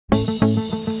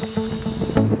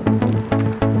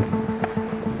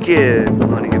Good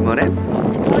morning, good morning.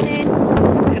 Morning.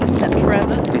 Could have slept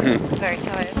forever. Very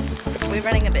tired. We're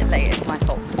running a bit late, it's my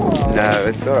fault. No,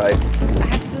 it's alright. I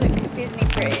have to look Disney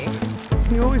pretty.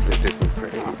 You always look Disney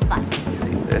pretty. Oh, thanks.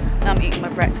 Stupid. I'm eating my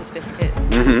breakfast biscuits.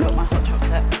 Got my hot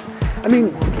chocolate. I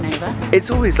mean, walking over. It's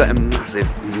always like a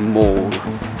massive mall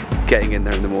getting in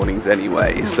there in the mornings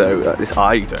anyway, so at least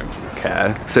I don't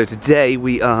care. So today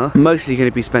we are mostly going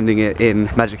to be spending it in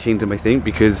Magic Kingdom, I think,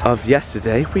 because of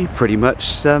yesterday we pretty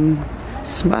much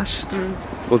smashed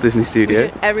Walt Disney Studios.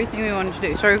 We did everything we wanted to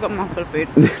do. Sorry, we got a mouthful of food.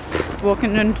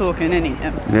 Walking and talking and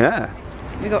eating. Yeah.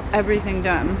 We got everything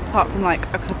done, apart from like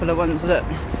a couple of ones that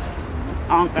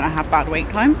aren't going to have bad wait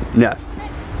time. Yeah.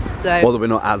 So, or that we're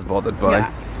not as bothered by.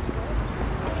 Yeah.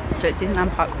 So it's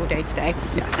Disneyland Park all day today.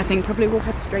 Yes. I think probably we'll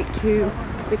head straight to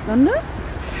Big Thunder.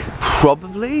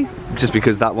 Probably, just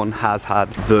because that one has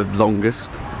had the longest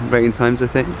waiting times, I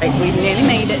think. We've nearly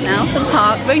made it now to the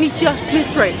park. We've only just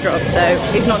missed rope drop, so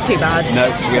it's not too bad. No,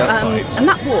 we are fine. And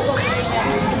that walk,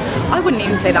 I wouldn't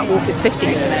even say that walk is 15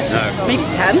 minutes. No. Maybe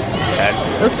 10. 10.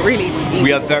 That's really easy.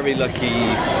 We are very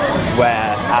lucky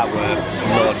where our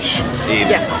lodge is.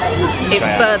 Yes, it's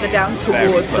further down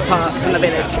towards the parks and the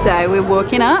village. So we're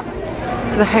walking up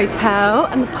to the hotel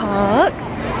and the park.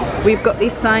 We've got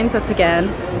these signs up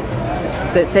again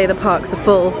that say the parks are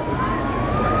full,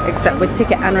 except with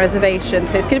ticket and reservation.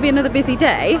 So it's going to be another busy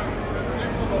day,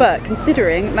 but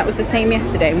considering that was the same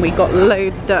yesterday and we got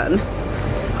loads done,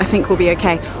 I think we'll be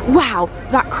okay. Wow,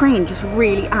 that crane just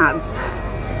really adds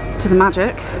to the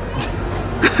magic.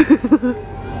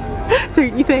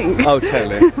 Don't you think? Oh,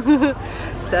 totally.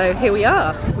 So here we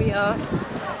are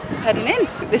heading in.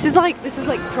 This is like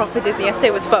proper Disney.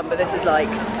 Yesterday was fun, but this is like,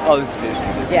 Oh, this is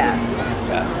Disney. yeah.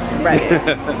 Right.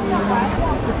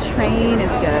 The train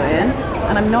is going,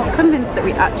 and I'm not convinced that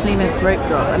we actually missed rope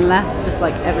drop unless just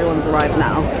like everyone's arrived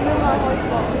now,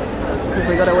 because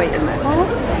we gotta wait in there.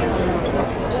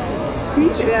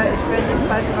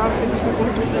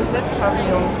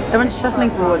 Everyone's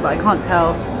shuffling forward, but I can't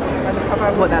tell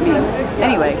what that means.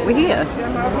 Anyway, we're here.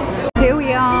 Here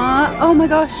we are. Oh my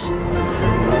gosh.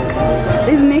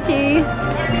 There's Mickey.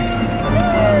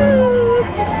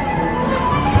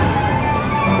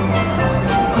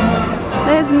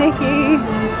 There's Mickey.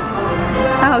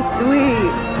 How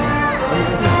sweet.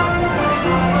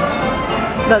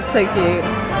 That's so cute.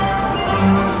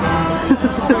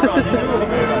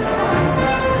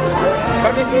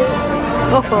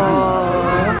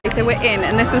 Oh. So we're in,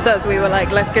 and this was us. We were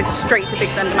like, let's go straight to Big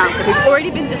Thunder Mountain. We've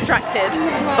already been distracted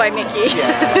by Mickey.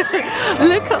 Yeah.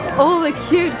 Look at all the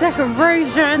cute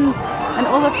decorations and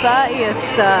all the 30th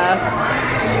stuff.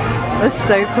 That's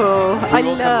so cool. I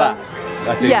love.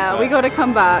 Yeah, we gotta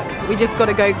come back. We just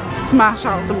gotta go smash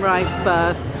out some rides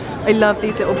first. I love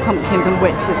these little pumpkins and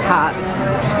witches hats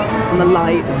and the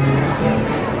lights.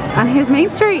 And here's Main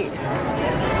Street.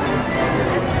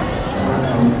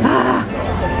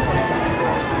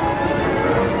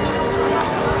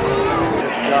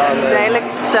 They look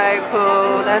so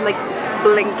cool. They're like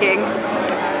blinking.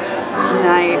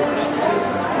 Nice.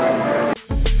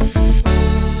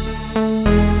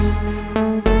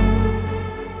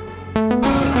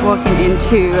 Walking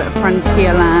into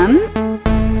Frontierland.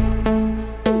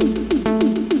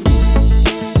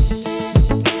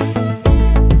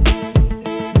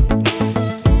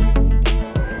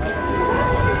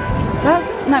 That's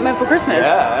Nightmare Before Christmas.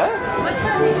 Yeah.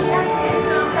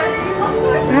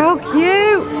 How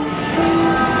cute!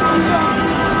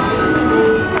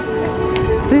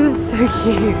 This is so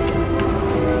cute.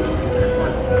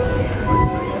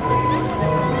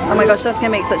 Oh my gosh, that's gonna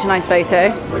make such a nice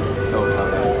photo.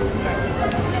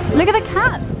 Look at the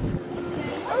cats!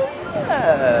 Oh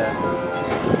yeah.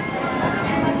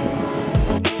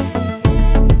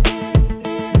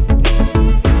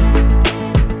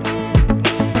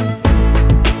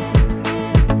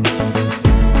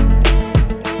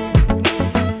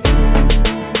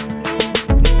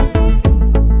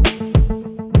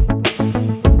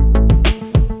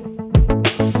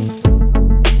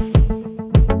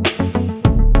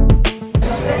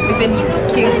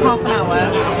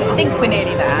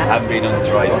 I haven't been on this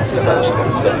ride in such a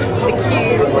long time. The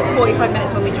queue was 45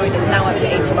 minutes when we joined, it's now up to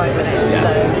 85 minutes. Yeah.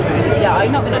 So yeah,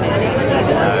 I've not been on it in ages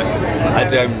either. I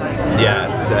don't,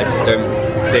 I just don't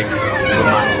think we'll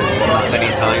match this one that many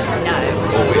times. No.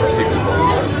 It's always super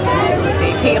long. We'll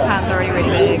see. Peter Pan's already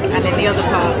really big, and in the other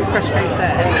part, Crush Coaster,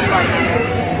 and it's like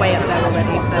way up there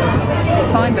already, so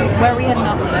it's fine. But where are we heading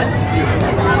after this?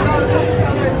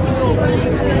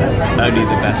 Only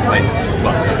the best place,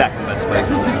 well, the second best place.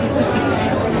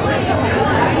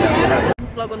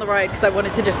 vlog on the ride because I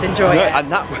wanted to just enjoy it.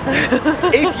 And that,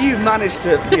 if you manage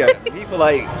to, you know, people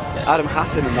like Adam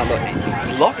Hatton and that, like,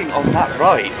 vlogging on that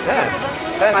ride,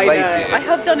 fair I play know. to you. I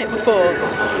have done it before,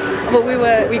 but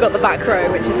we got the back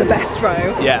row, which is the best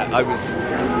row. Yeah, I was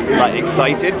like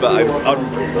excited, but I was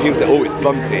people said, oh, it's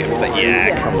bumpy. I was like,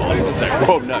 yeah, come on. So,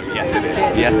 oh no, yes it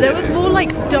is. Yes, there was more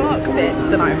like dark bits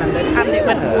than I remembered, and it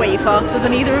went way faster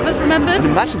than either of us remembered.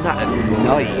 Imagine that at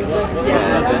night.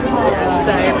 Yeah.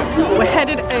 So we're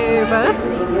headed over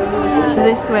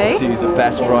this way To the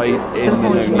best ride in to the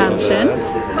Haunted Mansion.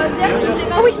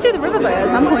 Oh, we should do the riverboat at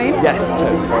some point. Yes,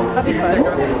 totally. That'd be fun.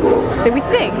 So we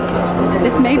think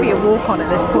this may be a walk on at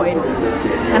this point,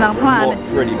 and our plan, Not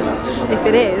pretty much. if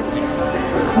it is,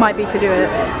 might be to do it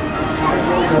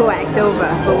twice over,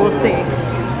 but we'll see.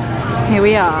 Here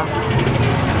we are.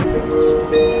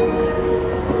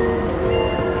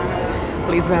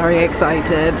 He's very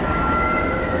excited.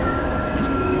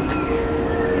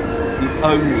 The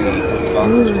only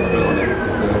disadvantage of doing it is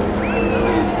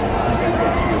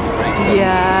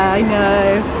Yeah, I know.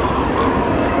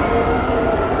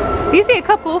 You see a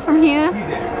couple from here. You did,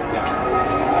 yeah.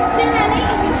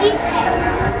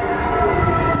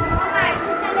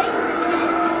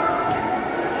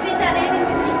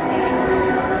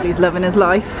 He's loving his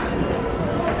life.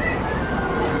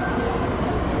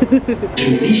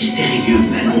 Mystérieux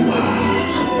manoir.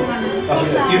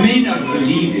 You may not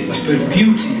believe it, but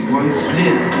beauty once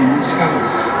lived in this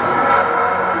house.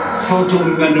 Phantom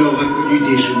Manor a connu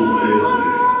des jours heureux,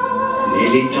 mais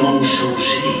les temps ont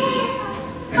changé.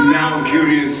 And now,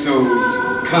 curious souls,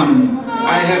 come,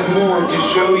 I have more to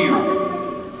show you.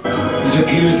 It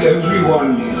appears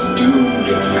everyone is doomed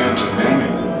at Phantom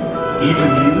Manor, even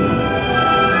you.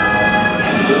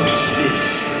 And notice this.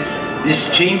 This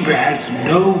chamber has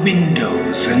no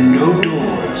windows and no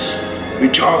doors,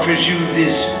 which offers you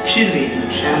this chilling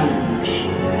challenge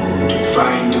to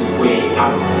find a way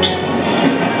out.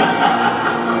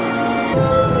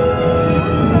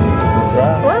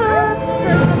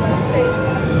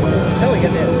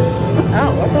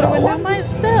 Oh, I thought it went down by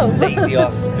itself. Lazy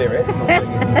ass spirits not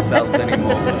bringing themselves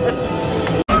anymore.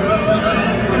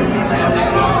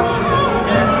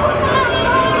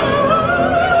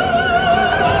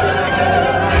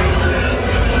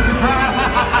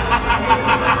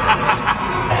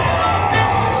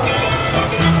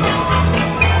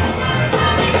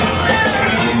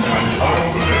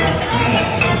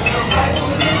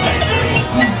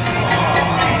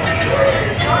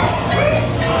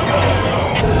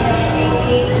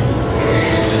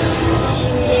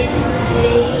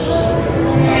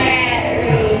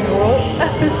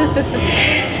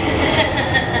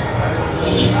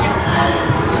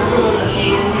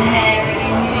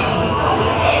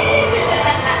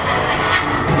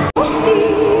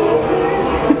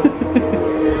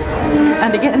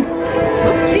 And again,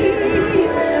 softies.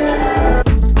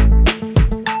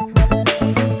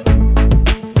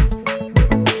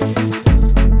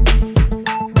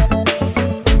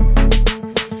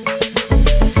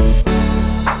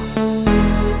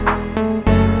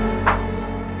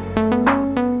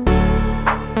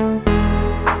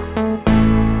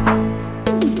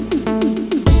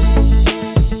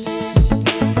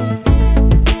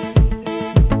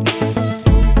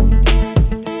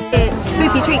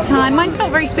 Treat time. Mine's not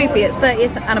very spoopy, it's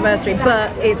 30th anniversary,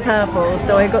 but it's purple,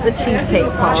 so I got the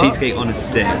cheesecake pop. Cheesecake on a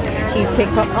stick. Cheesecake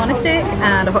pop on a stick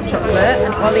and a hot chocolate,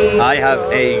 and Ollie. I have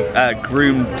a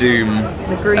Groom Doom.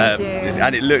 The Groom Doom.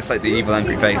 And it looks like the evil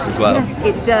angry face as well. Yes,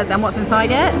 it does. And what's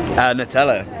inside it?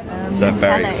 Nutella. So I'm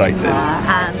very excited.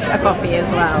 And a coffee as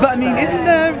well. But I mean, isn't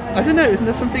there, I don't know, isn't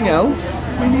there something else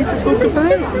we need to talk about?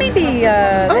 Just maybe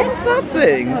what's that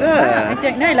thing there? I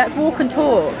don't know, let's walk and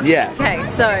talk. Yeah. Okay,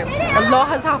 so a lot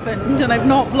has happened and I've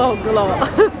not vlogged a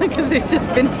lot because it's just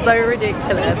been so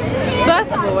ridiculous. First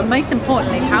of all, and most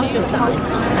importantly, how's your stomach?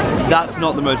 That's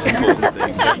not the most important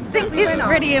thing. I think it's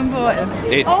pretty important.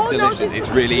 It's delicious. It's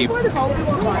really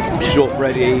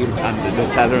shortbready and the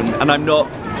Nutella, and I'm not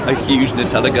a huge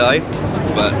Nutella guy,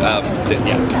 but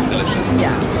yeah, it's delicious.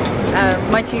 Yeah.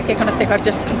 My cheesecake on a stick, I've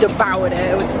just devoured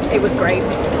it. It was great.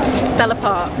 Fell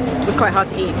apart. It was quite hard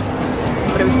to eat,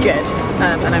 but it was good.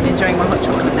 And I'm enjoying my hot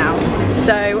chocolate now.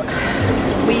 So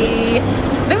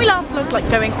I think we last vlogged like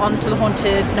going on to the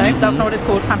haunted, no, that's not what it's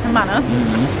called, Phantom Manor.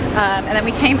 And then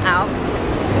we came out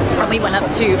and we went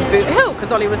up to Boot Hill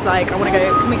because Ollie was like, I want to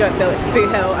go, can we go up Boot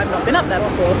Hill? I've not been up there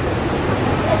before.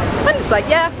 I'm just like,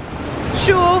 yeah,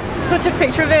 sure. So I took a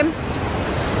picture of him.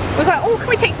 I was like, oh, can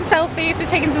we take some selfies? We're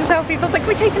taking some selfies. I was like, can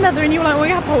we take another? And you were like, well,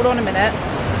 you have to hold on a minute.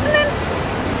 And then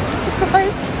just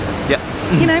proposed. Yeah.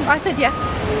 You know, I said yes.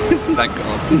 Thank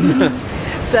God.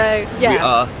 So yeah, we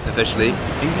are officially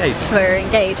engaged. we're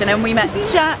engaged, and then we met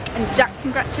Jack, and Jack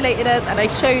congratulated us, and I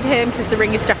showed him because the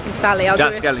ring is Jack and Sally.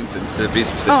 Jack Skellington, to be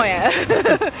specific. Oh yeah,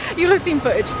 you'll have seen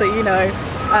footage, so you know.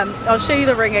 I'll show you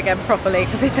the ring again properly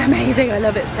because it's amazing. I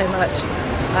love it so much.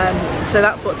 So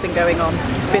that's what's been going on.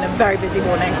 It's been a very busy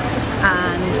morning,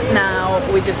 and now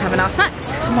we're just having our snacks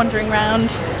and wandering around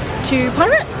to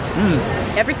Pirates.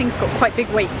 Everything's got quite big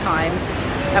wait times,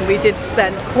 and we did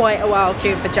spend quite a while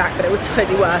queuing for Jack, but it was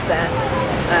totally worth it.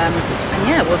 And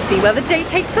yeah, we'll see where the day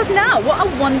takes us now. What a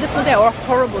wonderful day, or a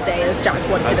horrible day as Jack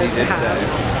wanted us to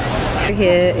have. So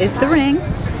here is the ring.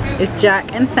 It's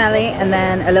Jack and Sally, and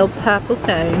then a little purple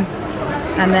stone.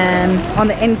 And then on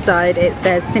the inside it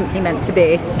says simply meant to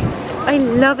be. I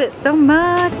love it so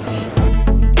much.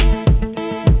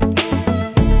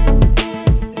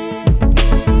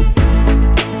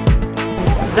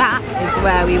 That is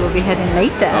where we will be heading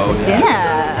later for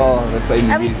dinner. Oh, they're playing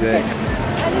the music.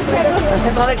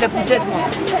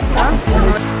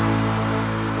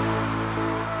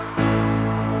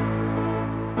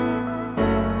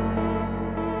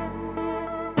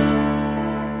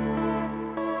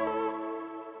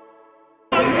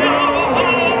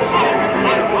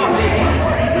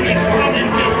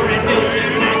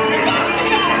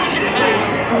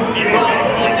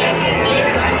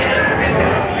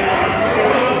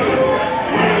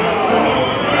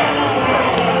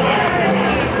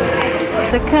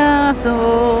 The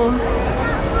castle.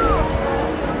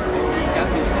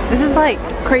 This is like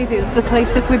crazy. This is the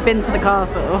closest we've been to the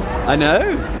castle. I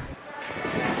know.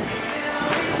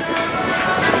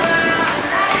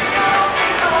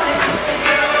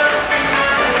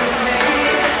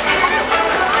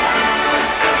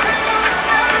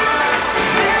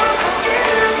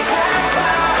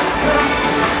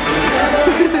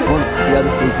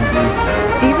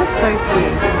 These are so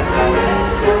cute.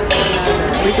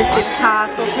 We just did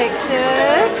castle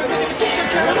pictures.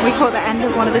 We caught the end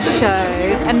of one of the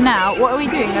shows, and now what are we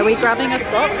doing? Are we grabbing a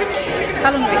spot?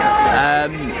 How long do we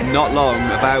have? Not long,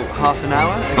 about half an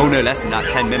hour. Oh no, less than that,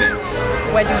 10 minutes.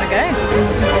 Where do you want to go?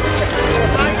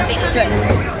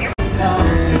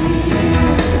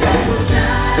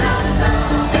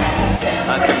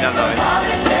 That's coming down that way.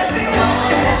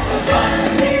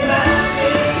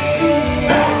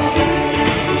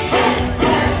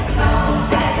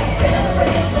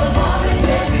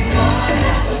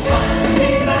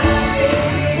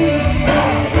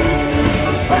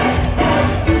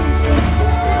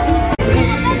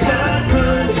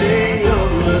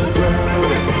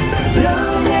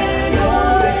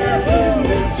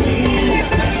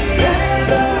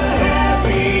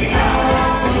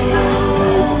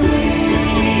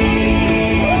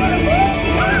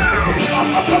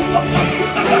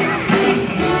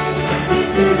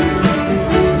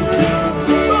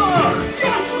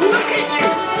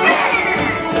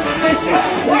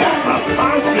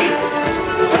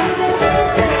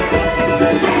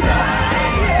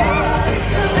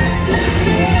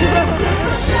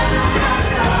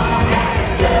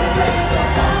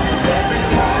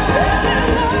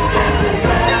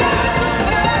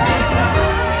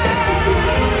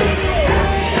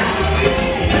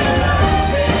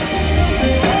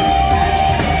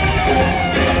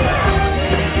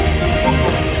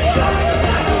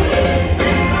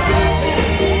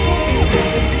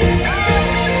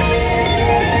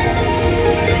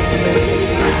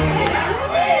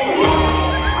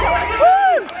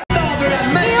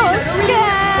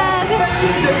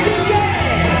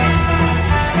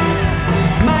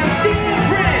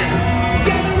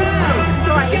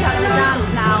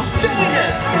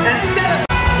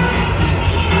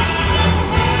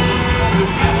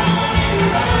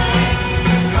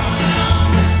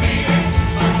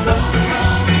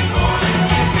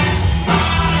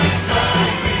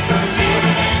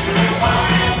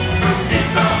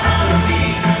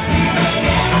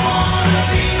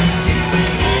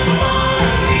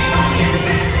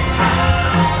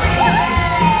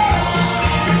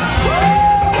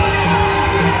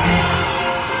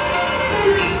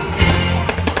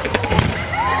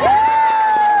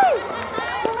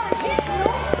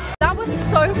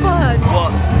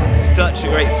 Such a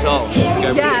great song to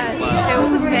go with as well. It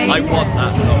was amazing. I want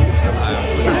that song somehow.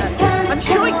 Yeah. I'm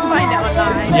sure we can find it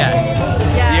online. Yes.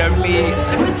 Yeah. The only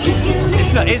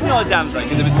it's not a damn thing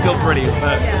because it was still brilliant,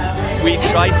 but we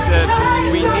tried to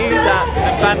we knew that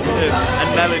the Phantom and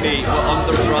Melanie were on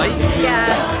the right.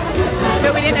 Yeah.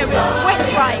 But we didn't know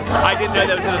which right. I didn't know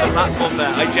there was another platform there.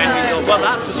 I genuinely thought, well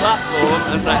that's the platform.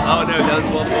 I was like, oh no, there was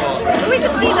one more. We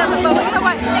could see them, but we're gonna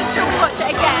make sure we watch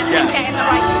it again and get in the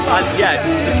right spot. And yeah,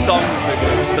 just the song was so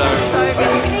good. So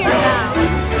good. We can hear it now.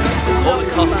 all the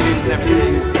costumes and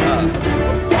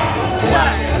everything.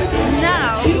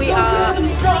 Now we are in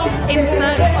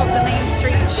search of the Main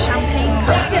Street Champagne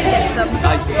Cup to get some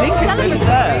I think it's over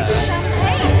there. champagne.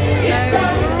 So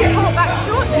report back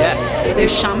shortly. Yes. So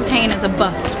champagne is a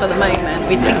bust for the moment.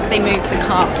 We think they moved the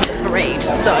cart to the parade,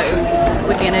 so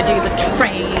we're gonna do the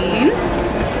train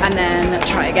and then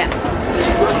try again.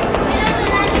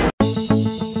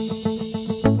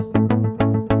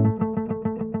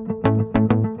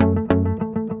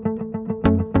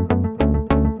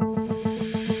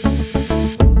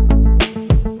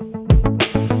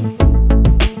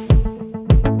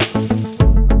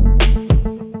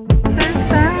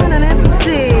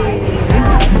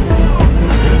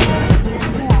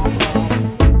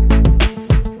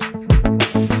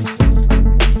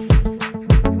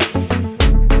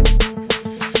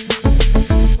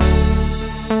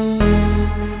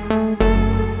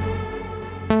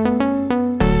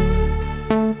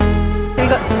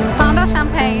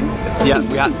 Yeah,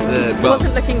 we had to, well...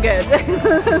 Wasn't looking good.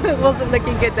 It wasn't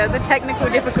looking good. There was a technical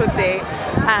difficulty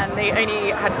and they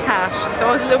only had cash. So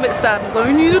I was a little bit sad. I was like,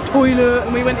 I need a toilet.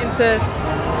 And we went into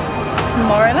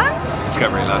Tomorrowland?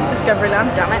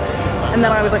 Discoveryland, damn it. And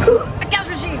then I was like, oh, a cash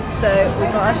machine. So we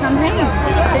got our champagne.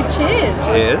 So cheers.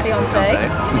 Cheers. Beyonce.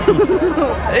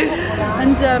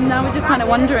 And now we're just kind of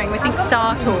wondering. We think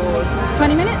Star Tours.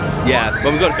 20 minutes? Yeah,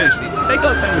 well we've got to finish these. Take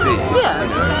our time with these. Yeah. You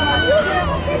know.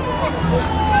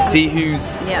 See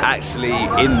who's actually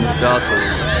in the Star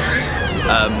Tours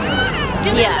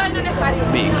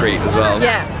meet and greet as well.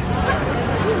 Yes.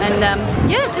 And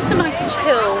yeah, just a nice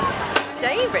chill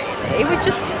day really. We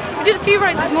did a few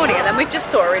rides this morning and then we've just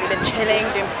sort of really been chilling,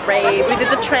 doing parades. We did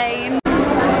the train.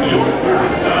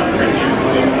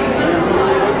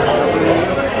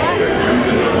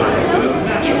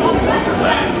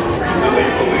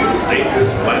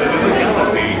 Safest planet in the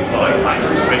galaxy by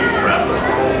hyperspace travel.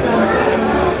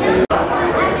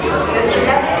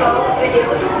 Veuillez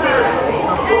retourner au train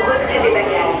pour retrait des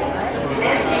bagages.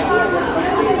 Merci.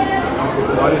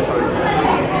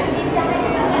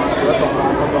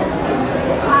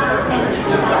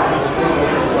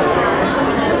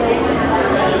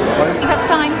 That's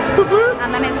time. And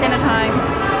then it's dinner time.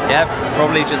 Yeah,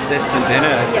 probably just this than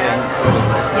dinner.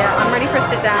 Yeah, I'm ready for a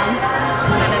sit down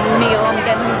and a meal. I'm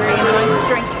getting hungry and a nice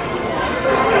drink.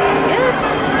 Good.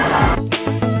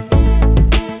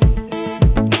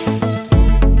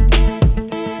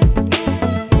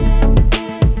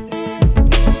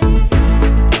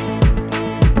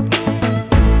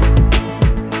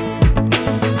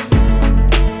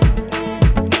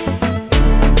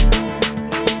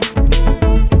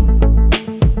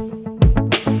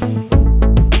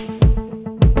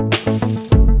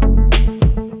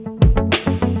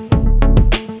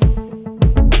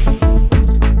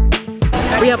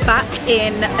 We are back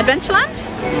in Adventureland,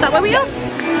 is that where we are?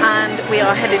 And we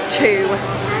are headed to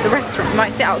the restaurant. We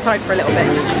might sit outside for a little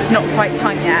bit just because it's not quite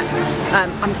time yet.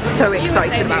 I'm so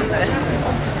excited about this.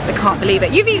 I can't believe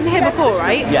it. You've eaten here before,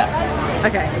 right? Yeah.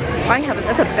 Okay, I haven't.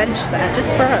 There's a bench there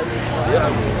just for us.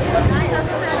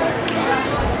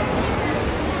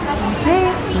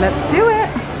 Okay, let's do it.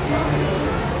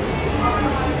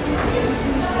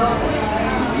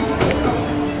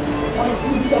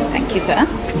 Thank you, sir.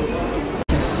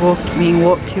 Being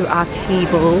walked to our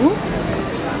table.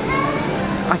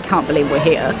 I can't believe we're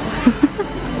here.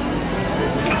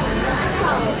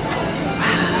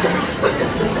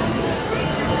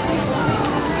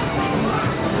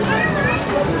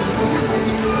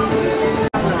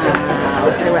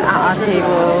 So we're at our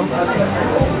table.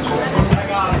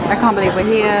 I can't believe we're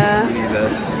here. Me neither.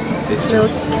 It's Little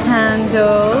just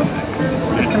candle,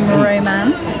 some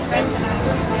romance,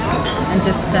 and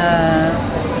just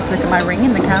look at my ring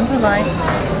in the candlelight.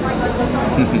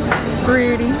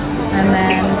 Pretty. And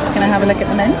then I'm just gonna have a look at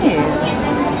the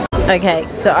menus. Okay,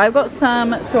 so I've got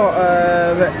some sort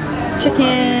of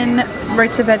chicken,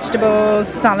 roasted vegetables,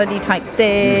 salady type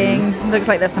thing. Looks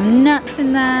like there's some nuts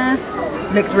in there.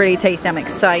 Looks really tasty. I'm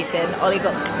excited. Ollie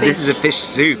got fish. This is a fish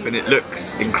soup and it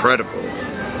looks incredible.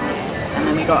 And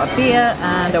then we got a beer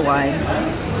and a wine.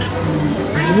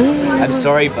 I'm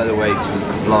sorry, by the way, to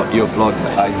your vlog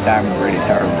that I sound really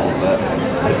terrible, but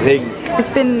I think it's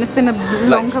been a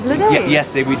long couple of days.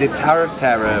 Yesterday we did Tower of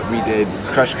Terror, we did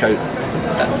Crush Coat,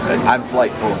 and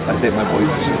Flight Force. I think my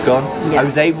voice is just gone. Yeah. I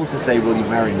was able to say, "Will you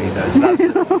marry me?" though. So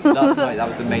that was last night. That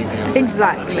was the main thing.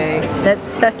 Exactly.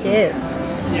 Let's tuck in.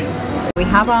 We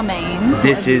have our main.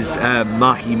 This is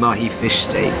mahi mahi fish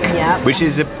steak, which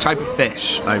is a type of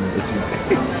fish, I'm assuming.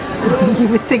 You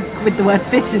would think with the word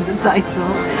fish in the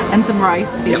title, and some rice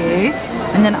for you.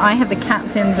 And then I have the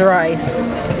captain's rice.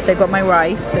 So I've got my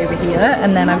rice over here,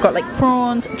 and then I've got like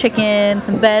prawns, chicken,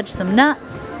 some veg, some nuts,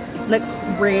 Looks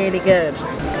really good.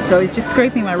 So I was just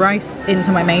scraping my rice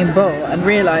into my main bowl and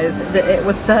realised that it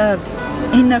was served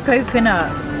in a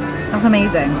coconut. That's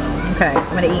amazing. Okay,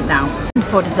 I'm gonna eat now.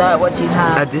 For dessert, what do you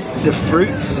have? This is a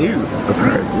fruit soup,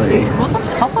 apparently. What's on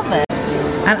top of it?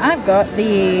 And I've got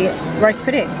the rice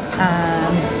pudding,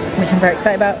 which I'm very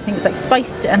excited about. I think it's like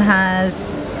spiced and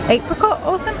has apricot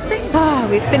or something. Ah,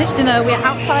 we've finished dinner, we're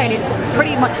outside, it's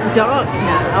pretty much dark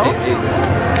now. It is.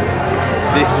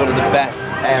 This is one of the best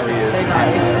areas. So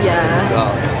nice, yeah.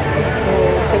 Dark.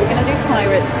 So we're going to do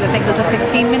Pirates because I think there's a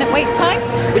 15-minute wait time,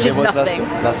 which is nothing.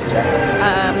 That's a check.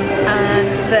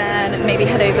 And then maybe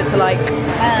head over to like,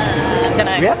 I don't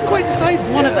know. We haven't quite decided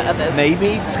One yet. of the others.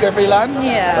 Maybe Discoveryland?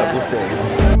 Yeah. But we'll see.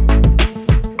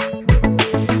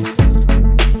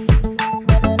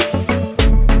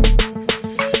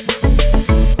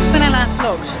 When I last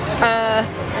vlogged,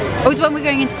 it was when we're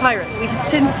going into Pirates. We have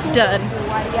since done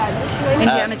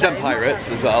Indiana Jones. Done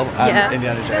Pirates as well, and Yeah.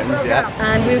 Indiana Jones, yeah.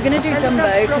 And we were going to do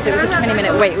Dumbo because it was a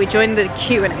 20-minute wait. We joined the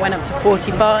queue and it went up to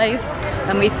 45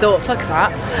 and we thought, fuck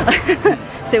that.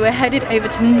 So we're headed over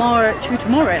to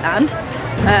Tomorrowland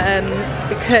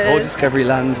because... Or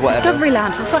Discoveryland, whatever.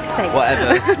 Discoveryland, for fuck's sake.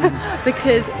 Whatever.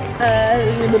 Because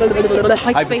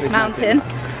Hyperspace Mountain.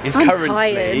 It's I'm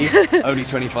currently tired. only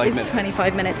 25 minutes. It's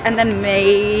 25 minutes, and then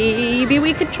maybe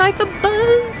we could try the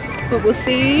buzz, but we'll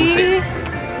see. We'll see.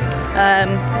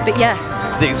 But yeah.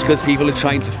 I think it's because people are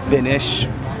trying to finish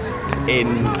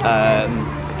in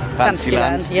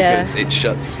Fantasyland yeah. because it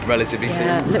shuts relatively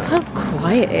Yeah, soon. look how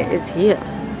quiet it is here.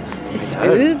 This is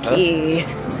spooky.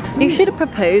 You should have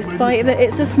proposed by that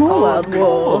it's a small world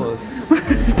war.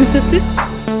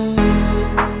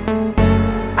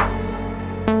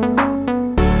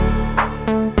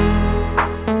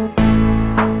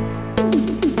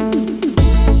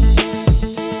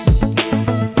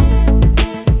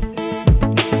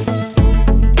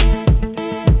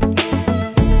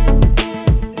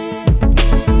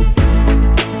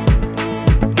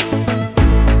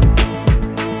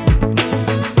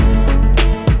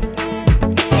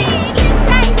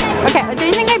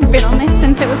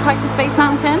 Hyperspace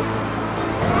Mountain,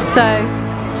 so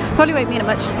probably won't mean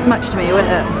much to me, will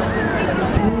it?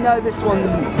 No, this one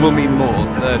will mean more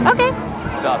than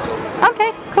Star Tours.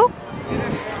 Okay, cool.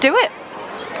 Let's do it.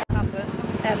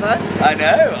 Ever. I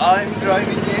know, I'm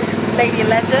driving you. Lady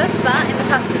Leisure sat in the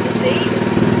passenger seat.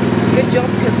 Good job,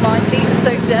 because my feet are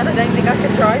so dead I don't think I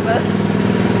can drive us.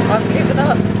 I've given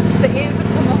up. The ears have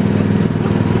come off.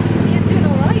 You're doing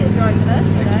alright at driving us,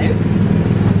 you know.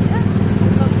 Yeah,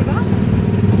 not too bad.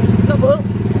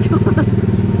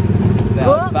 That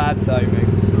was bad timing.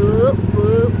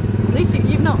 At least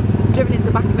you've not driven into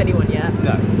the back of anyone yet.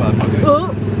 No, well, I'm not going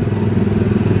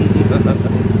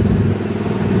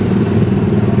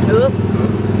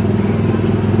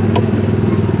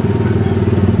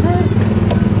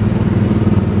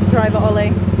Driver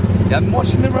Ollie. I'm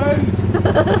watching the road.